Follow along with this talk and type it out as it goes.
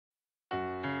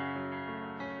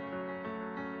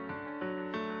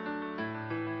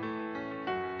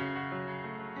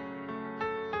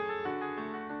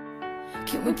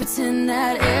Can we pretend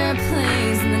that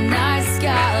airplanes in the night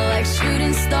sky like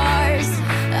shooting stars?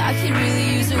 I could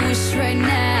really use a wish right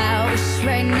now, wish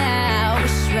right now,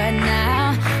 wish right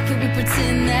now. Can we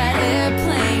pretend that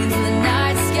airplanes in the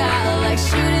night sky like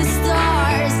shooting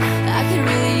stars? I could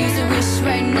really use a wish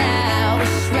right now,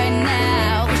 wish right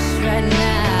now, wish right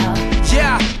now.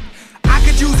 Yeah, I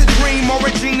could use a dream or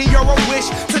a genie or a wish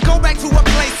to go back to a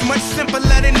place much simpler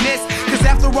than this. Cause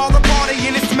after all the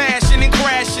partying and smashing and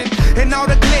crashing, and all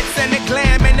the glitz and the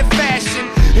glam and the fashion,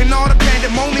 and all the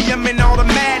pandemonium and all the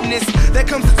madness, there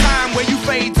comes a time where you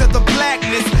fade to the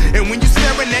blackness. And when you're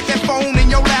staring at that phone in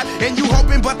your lap and you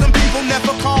hoping but them people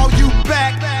never call you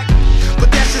back. But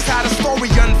that's just how the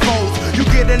story unfolds. You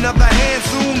get another hand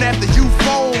soon after you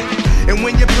fold. And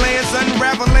when your plans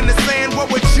unravel in the sand,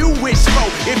 what would you wish for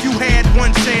if you had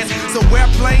one chance? So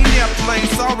airplane,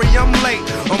 sorry I'm late.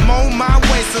 I'm on my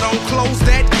way, so don't close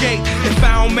that gate. If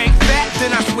I don't make that,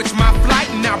 then I switch my flight,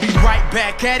 and I'll be right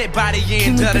back at it by the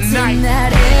end of the night. Can we pretend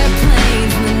that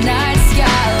airplanes in the night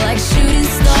sky like shooting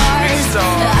stars?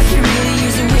 I can really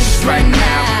use a wish right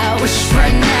now, wish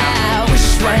right now, wish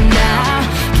right now.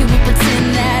 Can we pretend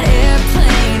that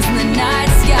airplanes in the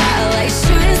night sky like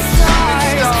shooting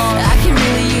stars? I can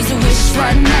really use a wish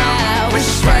right now,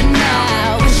 wish right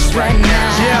now, wish right now.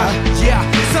 Yeah,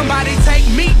 somebody take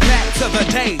me back to the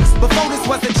days before this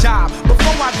was a job,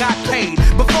 before I got paid,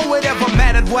 before it ever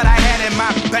mattered what I had in my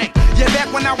bank. Yeah,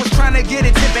 back when I was trying to get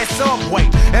a tip at Subway,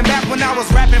 and back when I was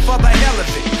rapping for the hell of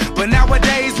it. But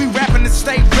nowadays we rapping to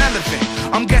stay relevant.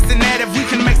 I'm guessing that if we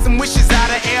can make some wishes out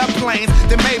of airplanes,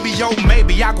 then maybe, oh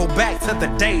maybe I'll go back to the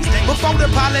days before the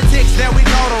politics that we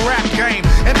call the rap game.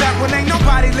 And back when ain't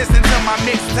nobody listened to my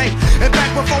mixtape. And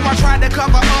back before I tried to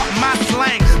cover up my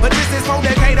slang. But this is for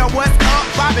Decatur, what's up,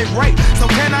 Bobby Ray? So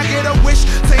can I get a wish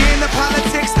to end the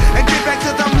politics and get back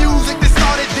to the music that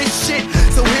started this shit?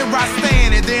 So here I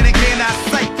stand, and then again I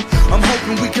say, I'm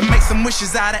hoping we can make some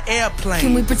wishes out of airplanes.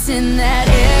 Can we pretend that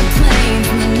airplanes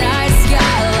in the night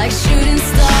sky like shooting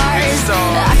stars?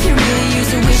 I can really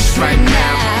use a wish right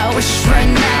now, wish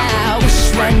right now,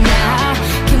 wish right now.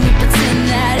 Can we pretend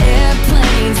that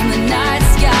airplanes in the